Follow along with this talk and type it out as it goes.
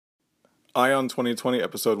Ion 2020,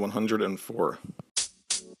 episode 104.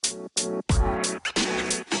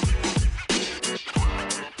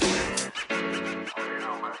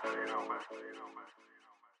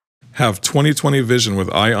 Have 2020 vision with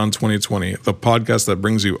Ion 2020, the podcast that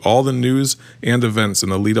brings you all the news and events in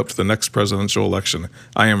the lead up to the next presidential election.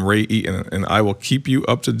 I am Ray Eaton, and I will keep you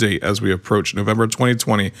up to date as we approach November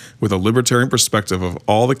 2020 with a libertarian perspective of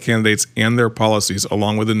all the candidates and their policies,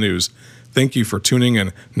 along with the news. Thank you for tuning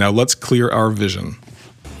in. Now let's clear our vision.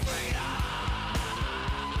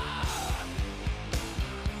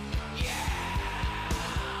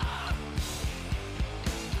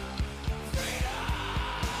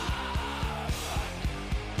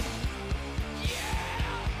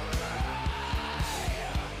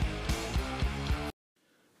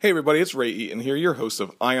 Hey everybody, it's Ray Eaton here, your host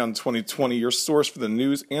of Ion 2020, your source for the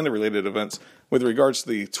news and the related events with regards to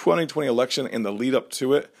the 2020 election and the lead up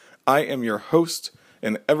to it. I am your host,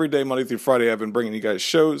 and every day, Monday through Friday, I've been bringing you guys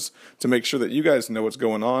shows to make sure that you guys know what's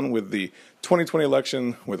going on with the 2020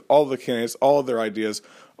 election, with all of the candidates, all of their ideas,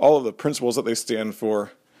 all of the principles that they stand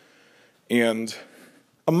for, and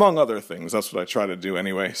among other things. That's what I try to do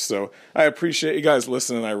anyway. So I appreciate you guys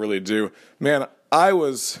listening, I really do. Man, I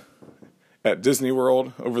was at Disney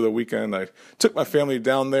World over the weekend. I took my family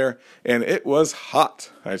down there, and it was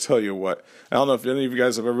hot. I tell you what. I don't know if any of you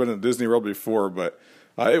guys have ever been to Disney World before, but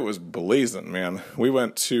it was blazing, man. We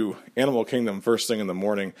went to Animal Kingdom first thing in the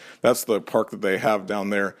morning. That's the park that they have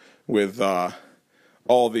down there with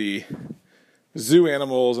all the zoo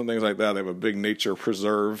animals and things like that. They have a big nature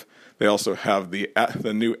preserve. They also have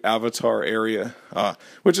the new Avatar area,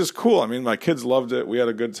 which is cool. I mean, my kids loved it. We had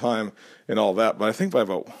a good time and all that. But I think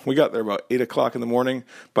we got there about 8 o'clock in the morning.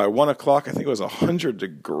 By 1 o'clock, I think it was 100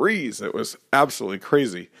 degrees. It was absolutely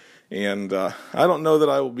crazy. And I don't know that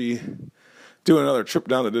I will be doing another trip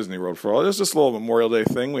down to Disney World for all. It was just a little Memorial Day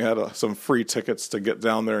thing. We had some free tickets to get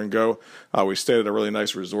down there and go. We stayed at a really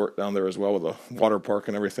nice resort down there as well with a water park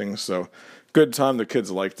and everything. So good time. The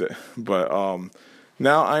kids liked it. But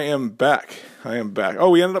now I am back.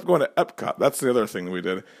 Oh, we ended up going to Epcot. That's the other thing that we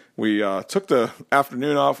did. We took the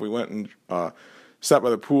afternoon off. We went and sat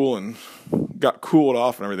by the pool and got cooled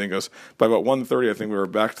off and everything. Because by about 1:30, I think we were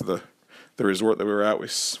back to the resort that we were at. We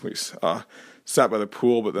sat by the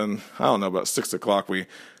pool, but then, I don't know, about 6 o'clock, we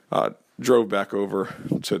drove back over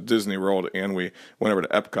to Disney World, and we went over to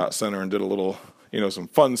Epcot Center and did a little, some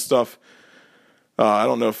fun stuff. I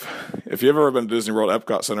don't know if you've ever been to Disney World.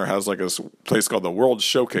 Epcot Center has like this place called the World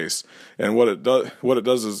Showcase, and what it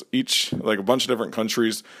does is a bunch of different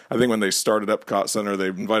countries. I think when they started Epcot Center, they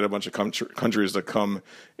invited a bunch of countries to come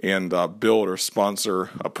and build or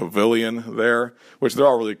sponsor a pavilion there, which they're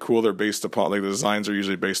all really cool. They're based upon, the designs are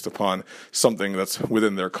usually based upon something that's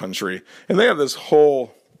within their country, and they have this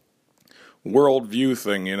whole world view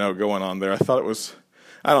thing, going on there. I thought it was,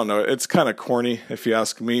 I don't know, it's kind of corny if you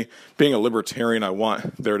ask me. Being a libertarian, I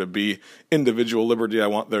want there to be individual liberty. I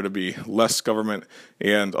want there to be less government.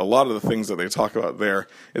 And a lot of the things that they talk about there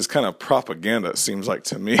is kind of propaganda, it seems like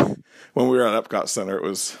to me. When we were at Epcot Center, it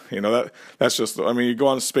was, that's just, you go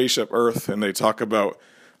on Spaceship Earth and they talk about,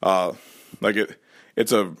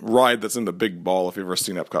 it's a ride that's in the big ball. If you've ever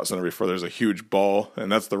seen Epcot Center before, there's a huge ball, and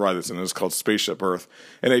that's the ride that's in it. It's called Spaceship Earth.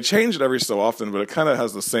 And they change it every so often, but it kind of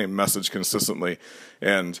has the same message consistently.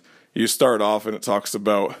 And you start off, and it talks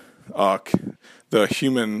about the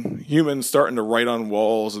humans starting to write on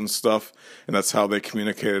walls and stuff, and that's how they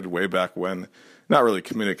communicated way back when. Not really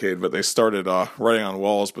communicated, but they started writing on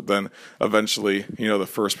walls, but then eventually, the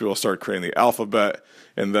first people started creating the alphabet,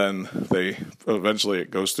 and then eventually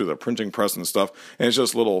it goes through the printing press and stuff, and it's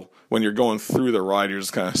just when you're going through the ride, you're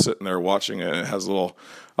just kind of sitting there watching it, and it has a little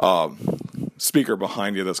speaker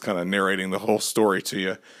behind you that's kind of narrating the whole story to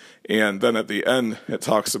you, and then at the end, it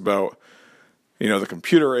talks about the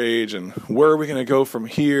computer age and where are we going to go from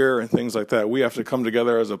here and things like that. We have to come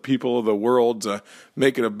together as a people of the world to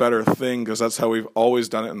make it a better thing, because that's how we've always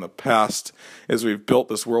done it in the past, is we've built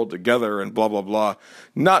this world together and blah, blah, blah.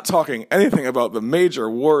 Not talking anything about the major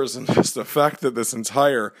wars and just the fact that this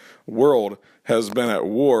entire world has been at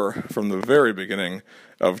war from the very beginning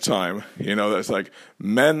of time. That's like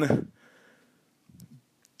men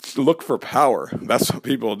look for power. That's what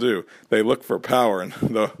people do. They look for power, and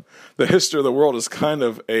the history of the world is kind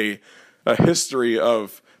of a history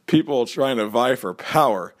of people trying to vie for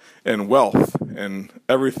power and wealth and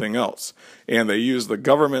everything else. And they use the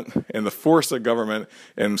government and the force of government,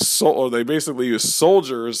 and they basically use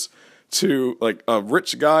soldiers to, like a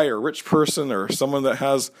rich guy or rich person or someone that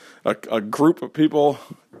has a group of people.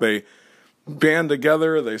 They band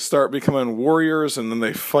together, they start becoming warriors, and then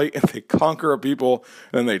they fight and they conquer people,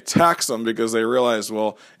 and then they tax them because they realize,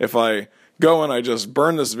 well, if I go and I just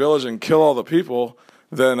burn this village and kill all the people,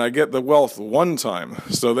 then I get the wealth one time.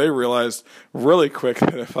 So they realized really quick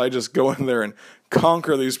that if I just go in there and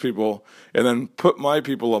conquer these people and then put my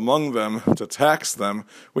people among them to tax them,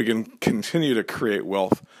 we can continue to create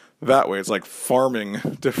wealth that way. It's like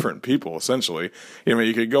farming different people, essentially. I mean,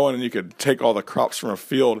 you could go in and you could take all the crops from a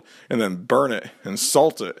field and then burn it and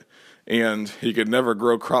salt it, and you could never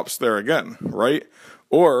grow crops there again, right?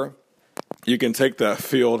 Or you can take that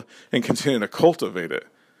field and continue to cultivate it.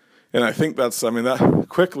 And I think that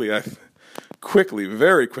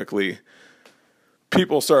very quickly,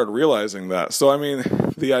 people started realizing that. So, I mean,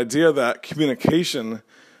 the idea that communication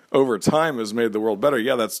over time has made the world better,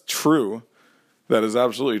 yeah, that's true. That is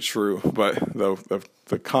absolutely true. But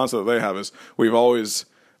the concept that they have is we've always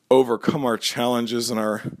overcome our challenges and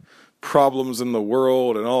our problems in the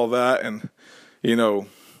world and all that. And, you know,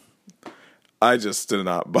 I just did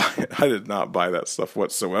not buy it. I did not buy that stuff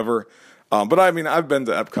whatsoever. But I mean, I've been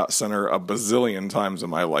to Epcot Center a bazillion times in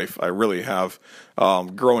my life. I really have.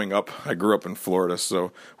 Growing up, I grew up in Florida,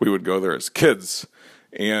 so we would go there as kids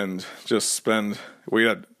and just we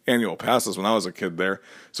had annual passes when I was a kid there,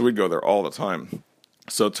 so we'd go there all the time.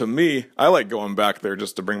 So to me, I like going back there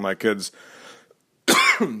just to bring my kids,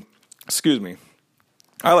 excuse me,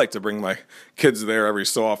 I like to bring my kids there every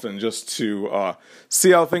so often just to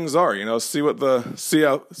see how things are, see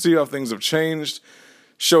how things have changed.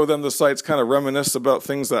 Show them the sites, kind of reminisce about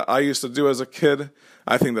things that I used to do as a kid.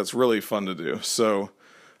 I think that's really fun to do. So,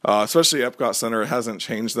 especially Epcot Center, it hasn't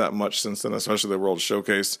changed that much since then, especially the World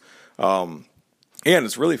Showcase. And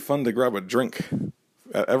it's really fun to grab a drink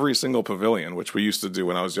at every single pavilion, which we used to do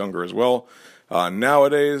when I was younger as well.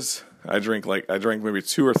 Nowadays, I drank maybe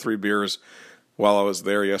 2 or 3 beers while I was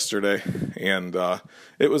there yesterday, and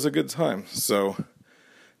it was a good time. So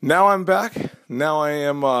now I'm back. Now I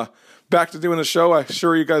am back to doing the show. I'm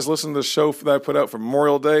sure you guys listened to the show that I put out for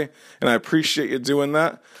Memorial Day, and I appreciate you doing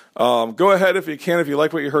that. Go ahead if you can, if you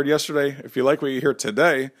like what you heard yesterday, if you like what you hear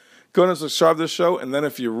today, go ahead and subscribe to the show, and then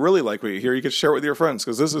if you really like what you hear, you can share it with your friends,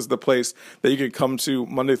 because this is the place that you can come to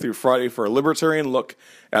Monday through Friday for a libertarian look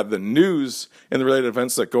at the news and the related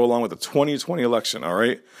events that go along with the 2020 election, all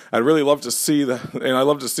right? I'd really love to see and I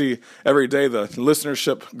love to see every day the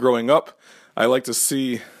listenership growing up. I like to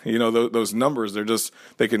see, those numbers.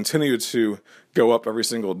 They continue to go up every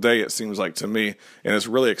single day, it seems like to me, and it's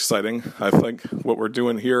really exciting. I think what we're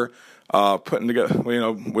doing here, putting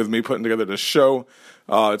together this show,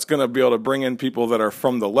 it's going to be able to bring in people that are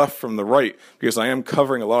from the left, from the right, because I am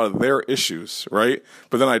covering a lot of their issues, right?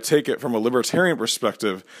 But then I take it from a libertarian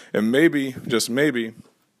perspective, and maybe, just maybe,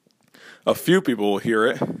 a few people will hear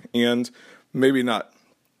it and maybe not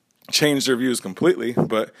change their views completely,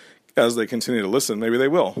 but as they continue to listen, maybe they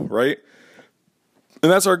will, right? And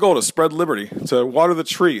that's our goal, to spread liberty, to water the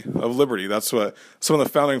tree of liberty. That's what some of the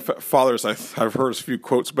founding fathers, I've heard a few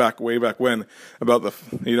quotes way back when, about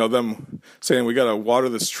them saying we got to water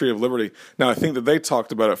this tree of liberty. Now, I think that they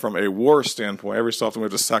talked about it from a war standpoint. Every so often we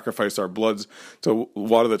have to sacrifice our bloods to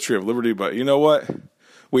water the tree of liberty. But you know what?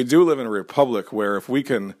 We do live in a republic where if we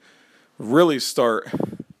can really start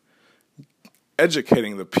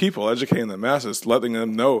educating the people, educating the masses, letting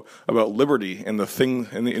them know about liberty and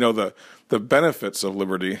the benefits of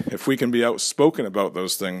liberty. If we can be outspoken about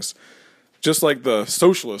those things, just like the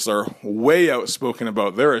socialists are way outspoken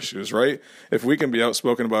about their issues, right? If we can be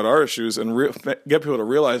outspoken about our issues and get people to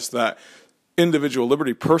realize that individual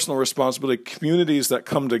liberty, personal responsibility, communities that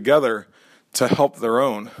come together to help their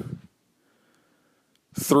own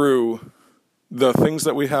through the things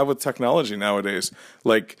that we have with technology nowadays,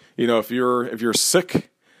 like, if you're sick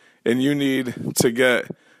and you need to get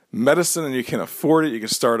medicine and you can't afford it, you can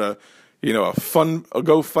start a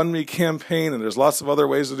GoFundMe campaign, and there's lots of other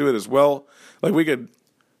ways to do it as well. Like, we could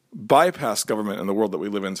bypass government in the world that we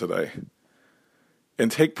live in today and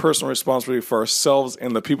take personal responsibility for ourselves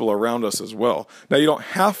and the people around us as well. Now, you don't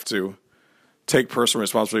have to take personal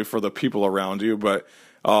responsibility for the people around you, but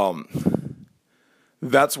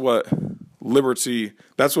that's what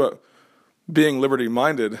being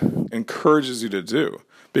liberty-minded encourages you to do,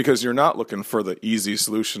 because you're not looking for the easy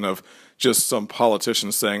solution of just some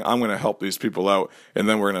politician saying, I'm going to help these people out, and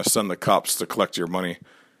then we're going to send the cops to collect your money.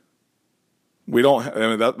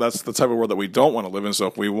 That's the type of world that we don't want to live in. So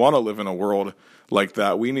if we want to live in a world like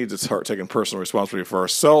that, we need to start taking personal responsibility for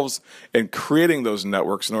ourselves and creating those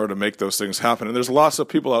networks in order to make those things happen. And there's lots of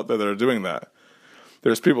people out there that are doing that.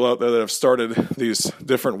 There's people out there that have started these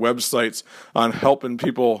different websites on helping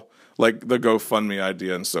people like the GoFundMe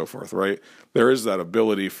idea and so forth, right? There is that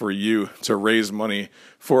ability for you to raise money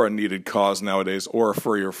for a needed cause nowadays, or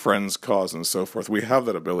for your friend's cause and so forth. We have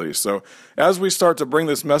that ability. So as we start to bring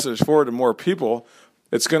this message forward to more people,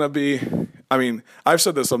 it's going to be, I've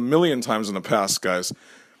said this a million times in the past, guys.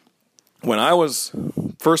 When I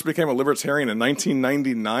first became a libertarian in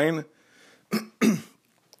 1999,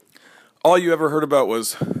 all you ever heard about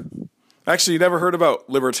was, actually you never heard about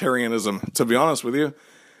libertarianism, to be honest with you.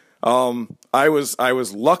 I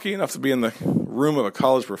was lucky enough to be in the room of a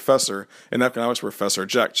college professor, an economics professor,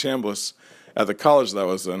 Jack Chambliss, at the college that I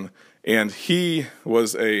was in, and he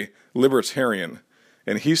was a libertarian.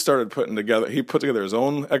 And he put together his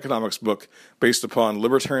own economics book based upon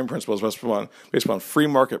libertarian principles, based upon free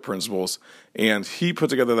market principles, and he put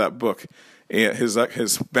together that book. And his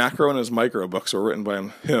macro and his micro books were written by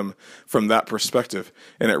him from that perspective,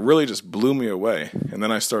 and it really just blew me away. And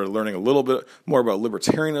then I started learning a little bit more about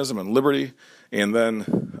libertarianism and liberty, and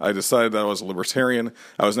then I decided that I was a libertarian.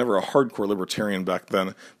 I was never a hardcore libertarian back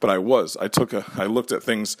then, but I was. I looked at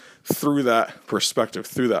things through that perspective,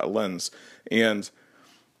 through that lens,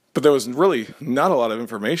 but there was really not a lot of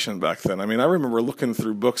information back then. I remember looking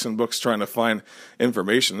through books and books trying to find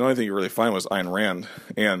information. The only thing you really find was Ayn Rand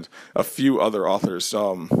and a few other authors,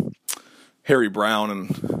 Harry Brown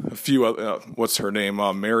and a few other, what's her name,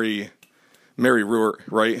 Mary Ruwart,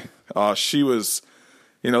 right? She was,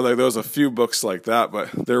 there was a few books like that,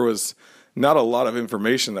 but there was not a lot of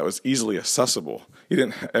information that was easily accessible.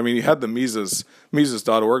 You had the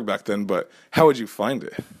Mises.org back then, but how would you find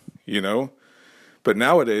it, But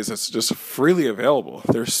nowadays, it's just freely available.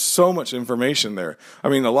 There's so much information there. A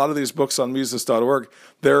lot of these books on Mises.org,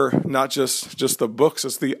 they're not just the books,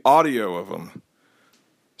 it's the audio of them.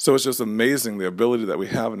 So it's just amazing the ability that we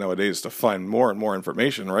have nowadays to find more and more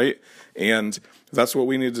information, right? And that's what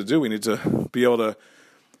we need to do. We need to be able to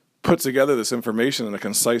put together this information in a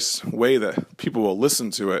concise way that people will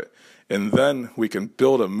listen to it. And then we can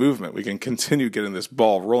build a movement. We can continue getting this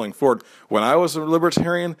ball rolling forward. When I was a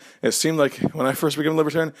libertarian, when I first became a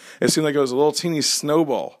libertarian, it seemed like it was a little teeny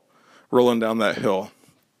snowball rolling down that hill.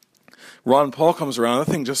 Ron Paul comes around,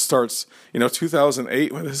 that thing just starts,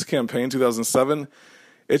 2008, with his campaign, 2007,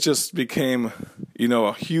 it just became,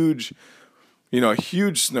 a huge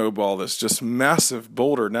snowball, this just massive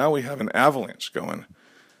boulder. Now we have an avalanche going,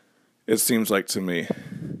 it seems like to me.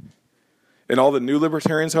 And all the new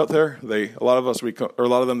libertarians out there, a lot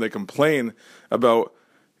of them, they complain about,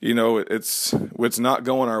 it's not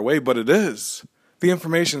going our way, but it is. The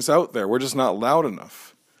information's out there. We're just not loud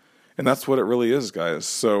enough. And that's what it really is, guys.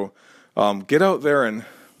 So get out there and,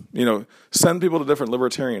 send people to different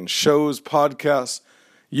libertarian shows, podcasts,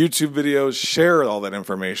 YouTube videos. Share all that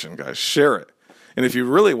information, guys. Share it. And if you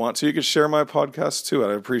really want to, you can share my podcast too.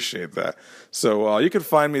 I'd appreciate that. So you can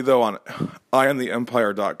find me, though, on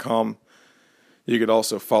IamTheEmpire.com. You could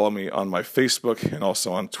also follow me on my Facebook and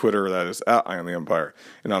also on Twitter. That is at I Am the Empire.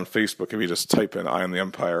 And on Facebook, if you just type in I Am the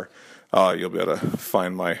Empire, you'll be able to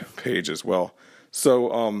find my page as well. So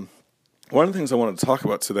one of the things I wanted to talk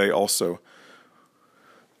about today also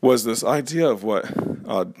was this idea of what's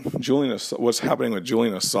happening with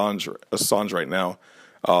Julian Assange right now.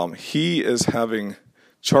 He is having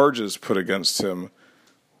charges put against him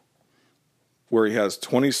where he has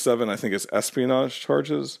 27, I think it's espionage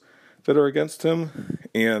charges that are against him,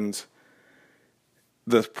 and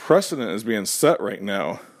the precedent is being set right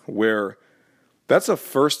now where that's a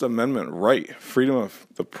First Amendment right, freedom of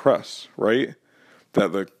the press, right?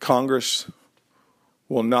 That the Congress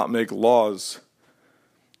will not make laws.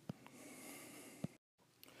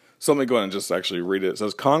 So let me go ahead and just actually read it. It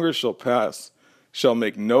says, Congress shall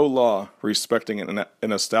make no law respecting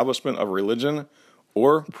an establishment of religion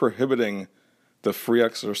or prohibiting the free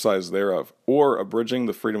exercise thereof, or abridging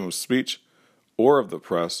the freedom of speech, or of the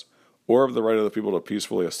press, or of the right of the people to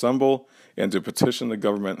peacefully assemble and to petition the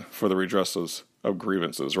government for the redress of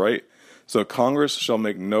grievances, right? So Congress shall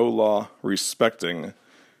make no law respecting,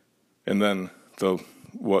 and then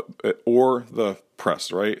or the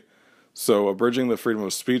press, right? So abridging the freedom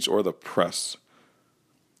of speech or the press.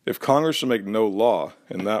 If Congress shall make no law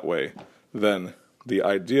in that way, then the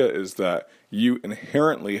idea is that you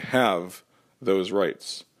inherently have those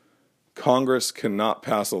rights. Congress cannot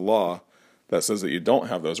pass a law that says that you don't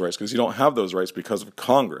have those rights, because you don't have those rights because of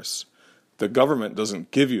Congress. The government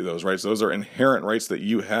doesn't give you those rights. Those are inherent rights that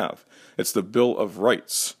you have. It's the Bill of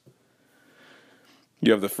Rights.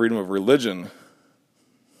 You have the freedom of religion.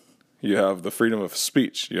 You have the freedom of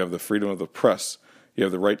speech. You have the freedom of the press. You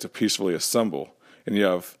have the right to peacefully assemble. And you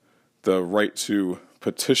have the right to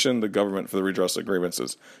petition the government for the redress of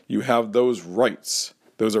grievances. You have those rights.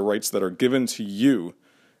 Those are rights that are given to you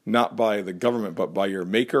not by the government, but by your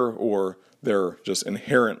maker, or they're just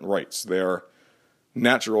inherent rights. They are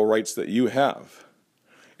natural rights that you have.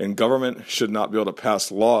 And government should not be able to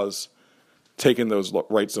pass laws taking those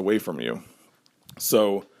rights away from you.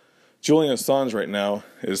 So Julian Assange right now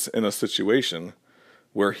is in a situation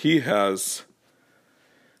where he has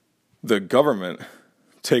the government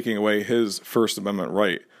taking away his First Amendment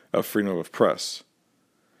right of freedom of press.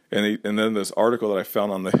 And then this article that I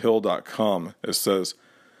found on thehill.com, it says,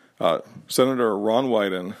 Senator Ron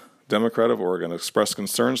Wyden, Democrat of Oregon, expressed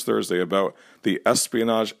concerns Thursday about the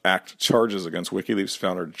Espionage Act charges against WikiLeaks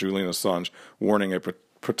founder Julian Assange, warning a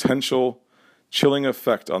potential chilling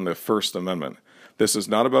effect on the First Amendment. This is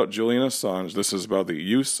not about Julian Assange. This is about the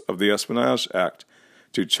use of the Espionage Act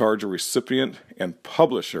to charge a recipient and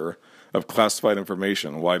publisher of classified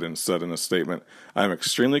information, Wyden said in a statement. I am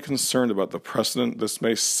extremely concerned about the precedent this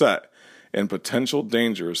may set and potential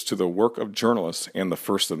dangers to the work of journalists and the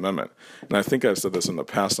First Amendment. And I think I've said this in the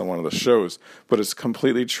past on one of the shows, but it's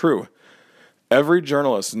completely true. Every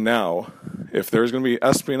journalist now, if there's going to be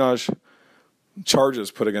espionage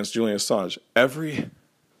charges put against Julian Assange, every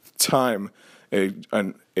time a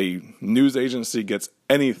news agency gets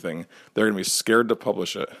anything, they're going to be scared to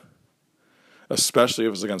publish it, especially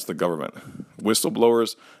if it's against the government.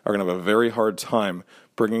 Whistleblowers are going to have a very hard time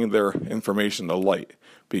bringing their information to light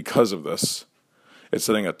because of this. It's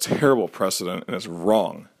setting a terrible precedent, and it's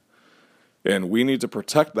wrong. And we need to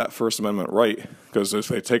protect that First Amendment right, because if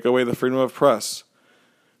they take away the freedom of press,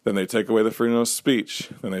 then they take away the freedom of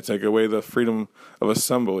speech, then they take away the freedom of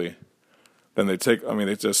assembly, then they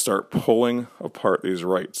just start pulling apart these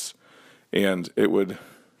rights. And it would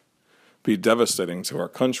be devastating to our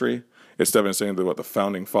country. It's devastating to what the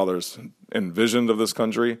founding fathers envisioned of this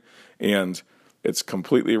country, and it's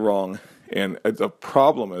completely wrong. And the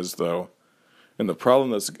problem is, though, and the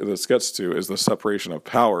problem this gets to is the separation of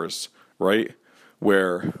powers, right?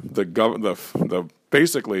 Where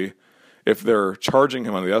basically, if they're charging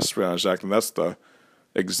him on the Espionage Act, and that's the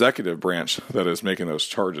executive branch that is making those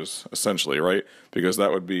charges, essentially, right? Because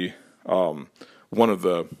that would be one of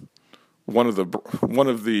the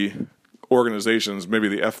organizations, maybe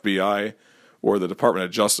the FBI or the Department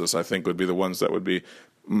of Justice, I think, would be the ones that would be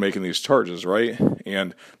making these charges, right?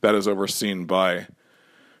 And that is overseen by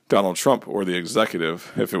Donald Trump or the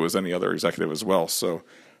executive, if it was any other executive as well. So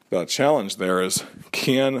the challenge there is,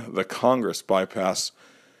 can the Congress bypass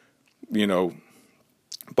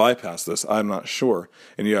this? I'm not sure.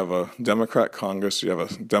 And you have a Democrat Congress, you have a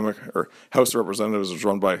House of Representatives is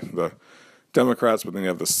run by the Democrats, but then you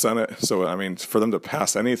have the Senate. So, for them to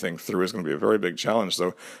pass anything through is going to be a very big challenge.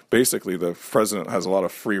 So basically, the president has a lot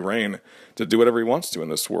of free reign to do whatever he wants to in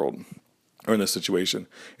this world or in this situation.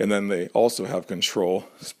 And then they also have control,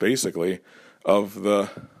 basically, of the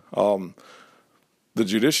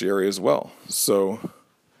judiciary as well. So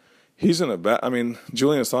he's in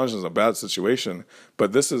Julian Assange is in a bad situation,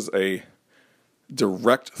 but this is a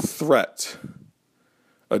direct threat,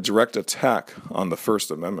 a direct attack on the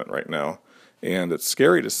First Amendment right now. And it's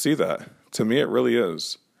scary to see that. To me, it really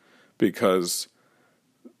is, because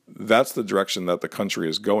that's the direction that the country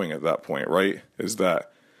is going at that point, right? Is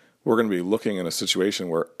that we're going to be looking in a situation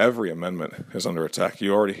where every amendment is under attack.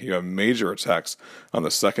 You have major attacks on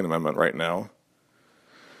the Second Amendment right now,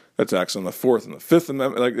 attacks on the Fourth and the Fifth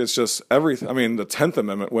Amendment. Like, it's just everything. The 10th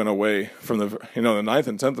Amendment went away from the Ninth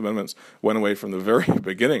and 10th Amendments went away from the very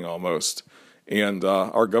beginning almost. And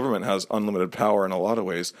our government has unlimited power in a lot of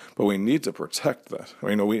ways, but we need to protect that.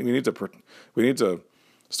 We need to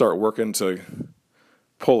start working to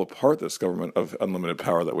pull apart this government of unlimited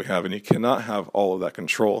power that we have, and you cannot have all of that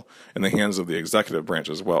control in the hands of the executive branch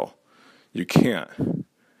as well. You can't.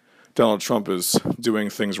 Donald Trump is doing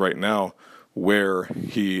things right now where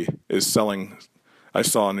he is selling. I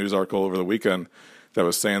saw a news article over the weekend that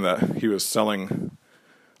was saying that he was selling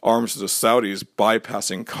arms to the Saudis,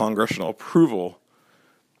 bypassing congressional approval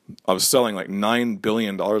of selling like $9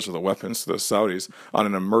 billion worth of weapons to the Saudis on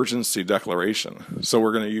an emergency declaration. So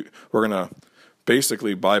we're gonna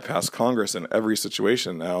basically bypass Congress in every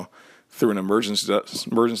situation now through an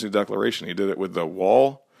emergency declaration. He did it with the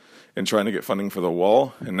wall and trying to get funding for the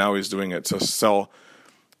wall, and now he's doing it to sell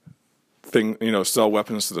weapons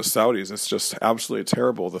to the Saudis. It's just absolutely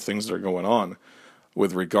terrible, the things that are going on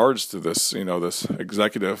with regards to this, this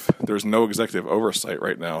executive. There's no executive oversight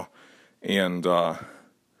right now, and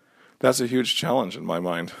that's a huge challenge in my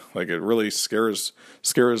mind. Like, it really scares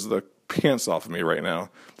the pants off of me right now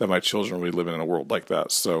that my children will be living in a world like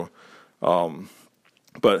that. So,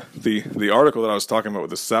 but the article that I was talking about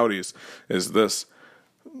with the Saudis is this: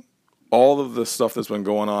 all of the stuff that's been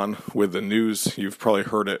going on with the news, you've probably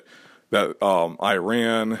heard it. that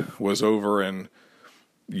Iran was over in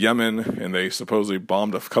Yemen and they supposedly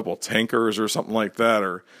bombed a couple tankers or something like that,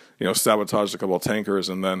 or sabotaged a couple of tankers,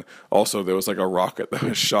 and then also there was like a rocket that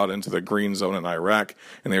was shot into the green zone in Iraq,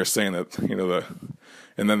 and they were saying that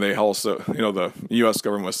and then they also the U.S.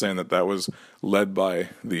 government was saying that that was led by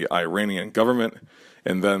the Iranian government,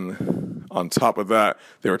 and then on top of that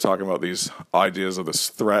they were talking about these ideas of this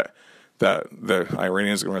threat that the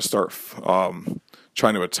Iranians are going to start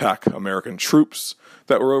trying to attack American troops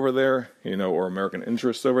that were over there, or American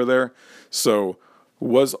interests over there. So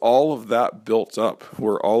was all of that built up?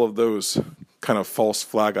 Were all of those kind of false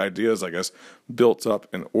flag ideas, I guess, built up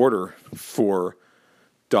in order for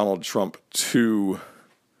Donald Trump to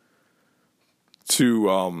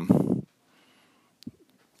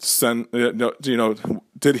send,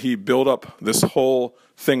 did he build up this whole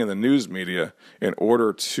thing in the news media in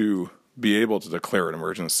order to be able to declare an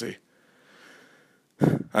emergency?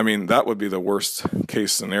 I mean, that would be the worst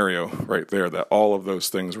case scenario right there, that all of those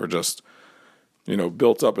things were just,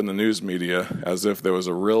 built up in the news media as if there was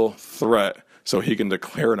a real threat, so he can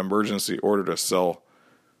declare an emergency order to sell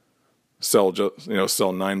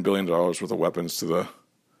 $9 billion worth of weapons to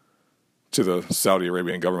the Saudi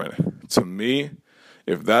Arabian government. To me,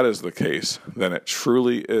 if that is the case, then it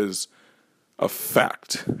truly is a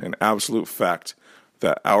fact, an absolute fact,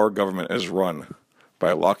 that our government is run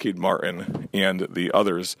by Lockheed Martin and the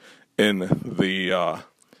others in the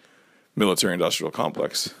military-industrial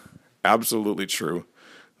complex. Absolutely true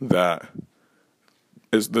that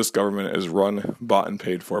this government is run, bought, and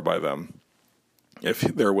paid for by them. If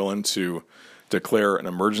they're willing to declare an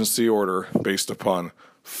emergency order based upon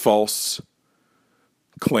false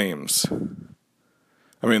claims.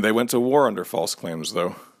 I mean, they went to war under false claims,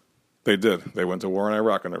 though. They did. They went to war in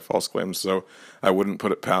Iraq under false claims, so I wouldn't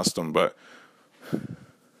put it past them, but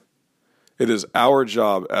it is our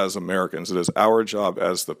job as Americans, it is our job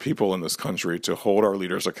as the people in this country to hold our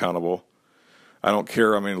leaders accountable. I don't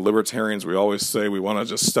care. I mean, libertarians, we always say we want to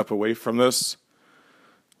just step away from this.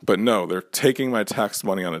 But no, they're taking my tax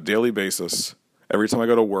money on a daily basis. Every time I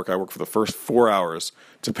go to work, I work for the first 4 hours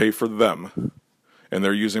to pay for them. And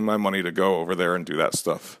they're using my money to go over there and do that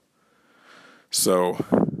stuff. So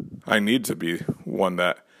I need to be one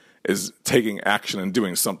that is taking action and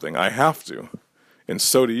doing something. I have to. And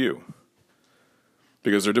so do you.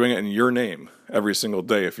 Because they're doing it in your name every single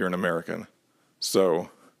day if you're an American. So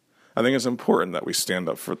I think it's important that we stand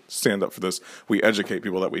up for this. We educate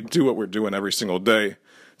people, that we do what we're doing every single day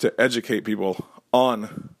to educate people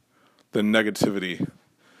on the negativity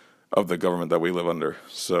of the government that we live under.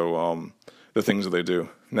 So the things that they do.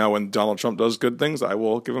 Now, when Donald Trump does good things, I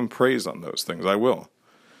will give him praise on those things. I will.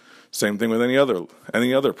 Same thing with any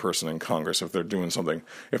other person in Congress if they're doing something.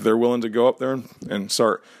 If they're willing to go up there and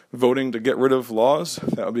start voting to get rid of laws,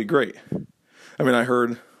 that would be great. I mean,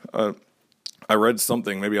 I read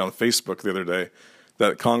something maybe on Facebook the other day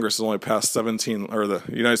that Congress has only passed 17, or the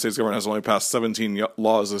United States government has only passed 17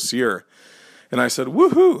 laws this year. And I said,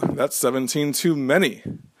 woohoo, that's 17 too many.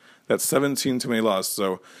 That's 17 too many laws.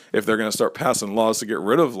 So if they're going to start passing laws to get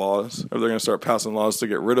rid of laws, or they're going to start passing laws to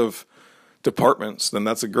get rid of departments, then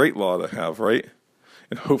that's a great law to have, right?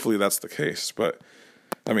 And hopefully that's the case. But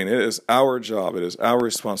I mean, it is our job, it is our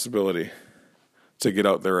responsibility to get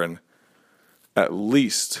out there and at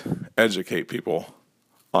least educate people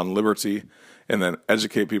on liberty, and then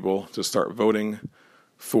educate people to start voting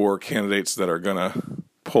for candidates that are going to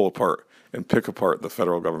pull apart and pick apart the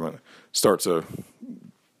federal government, start to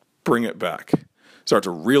bring it back, start to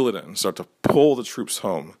reel it in, start to pull the troops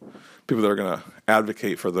home. People that are going to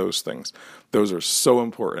advocate for those things. Those are so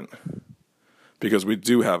important because we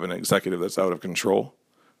do have an executive that's out of control.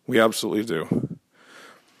 We absolutely do.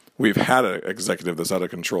 We've had an executive that's out of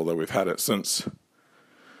control, though. We've had it since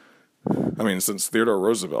Theodore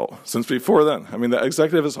Roosevelt, since before then. I mean, the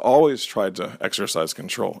executive has always tried to exercise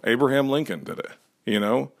control. Abraham Lincoln did it,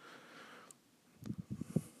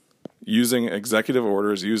 using executive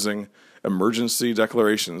orders, using emergency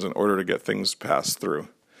declarations in order to get things passed through,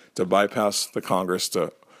 to bypass the Congress,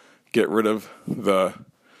 to get rid of the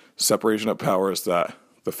separation of powers that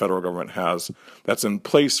the federal government has, that's in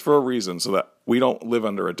place for a reason, so that we don't live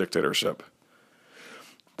under a dictatorship.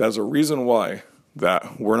 There's a reason why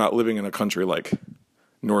that we're not living in a country like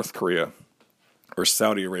North Korea or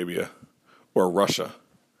Saudi Arabia or Russia.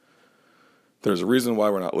 There's a reason why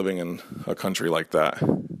we're not living in a country like that,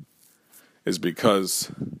 is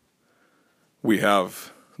because we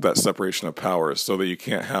have that separation of powers, so that you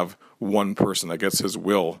can't have one person that gets his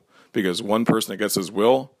will, because one person that gets his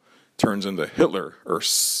will turns into Hitler or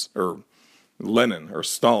Lenin or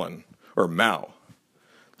Stalin or Mao.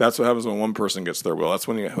 That's what happens when one person gets their will. That's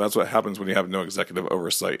what happens when you have no executive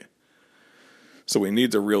oversight. So we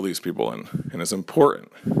need to reel these people in, and it's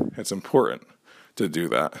important. It's important to do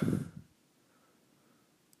that.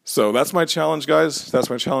 So that's my challenge, guys. That's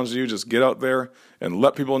my challenge to you. Just get out there and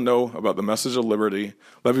let people know about the message of liberty.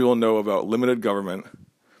 Let people know about limited government,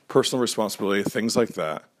 personal responsibility, things like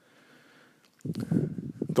that.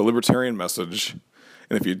 The libertarian message.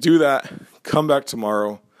 And if you do that, come back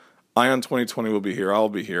tomorrow. Ion 2020 will be here. I'll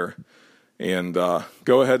be here. And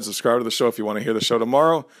go ahead and subscribe to the show if you want to hear the show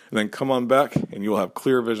tomorrow. And then come on back and you will have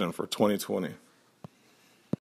clear vision for 2020.